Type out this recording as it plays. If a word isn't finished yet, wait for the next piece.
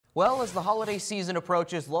Well, as the holiday season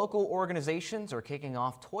approaches, local organizations are kicking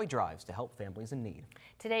off toy drives to help families in need.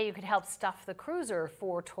 Today, you could help stuff the cruiser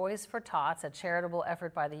for Toys for Tots, a charitable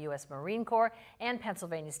effort by the U.S. Marine Corps and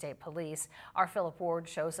Pennsylvania State Police. Our Philip Ward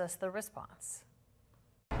shows us the response.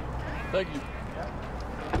 Thank you.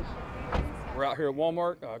 We're out here at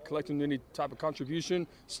Walmart collecting any type of contribution,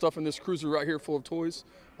 stuffing this cruiser right here full of toys,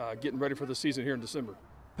 getting ready for the season here in December.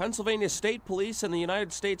 Pennsylvania State Police and the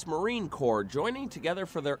United States Marine Corps joining together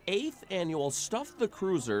for their 8th annual Stuff the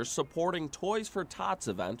Cruiser Supporting Toys for Tots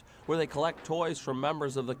event, where they collect toys from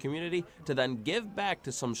members of the community to then give back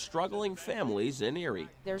to some struggling families in Erie.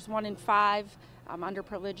 There's 1 in 5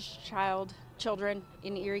 underprivileged children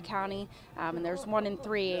in Erie County, and there's 1 in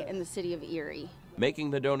 3 in the city of Erie.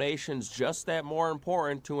 Making the donations just that more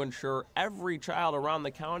important to ensure every child around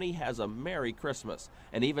the county has a Merry Christmas.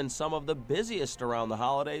 And even some of the busiest around the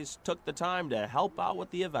holidays took the time to help out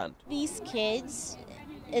with the event. These kids,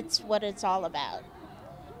 it's what it's all about.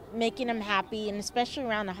 Making them happy, and especially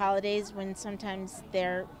around the holidays when sometimes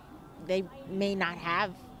they may not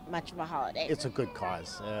have much of a holiday. It's a good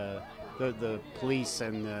cause. The police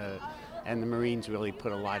and the Marines really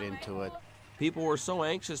put a lot into it. People were so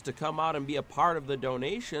anxious to come out and be a part of the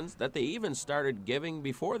donations that they even started giving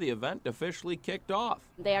before the event officially kicked off.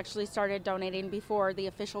 They actually started donating before the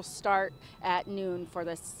official start at noon for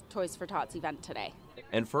this Toys for Tots event today.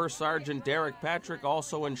 And First Sergeant Derek Patrick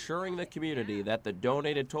also ensuring the community that the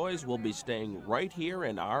donated toys will be staying right here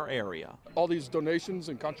in our area. All these donations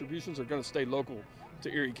and contributions are going to stay local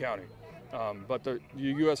to Erie County. But the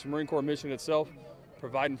U.S. Marine Corps mission itself,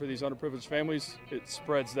 providing for these underprivileged families, it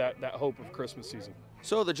spreads that hope of Christmas season.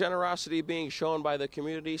 So the generosity being shown by the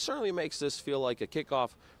community certainly makes this feel like a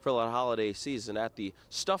kickoff for the holiday season at the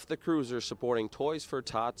Stuff the Cruiser Supporting Toys for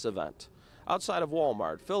Tots event. Outside of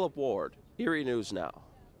Walmart, Philip Ward, Erie News Now.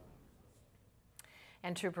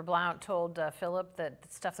 And Trooper Blount told Philip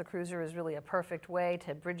that Stuff the Cruiser is really a perfect way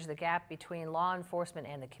to bridge the gap between law enforcement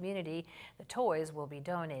and the community. The toys will be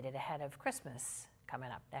donated ahead of Christmas coming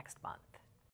up next month.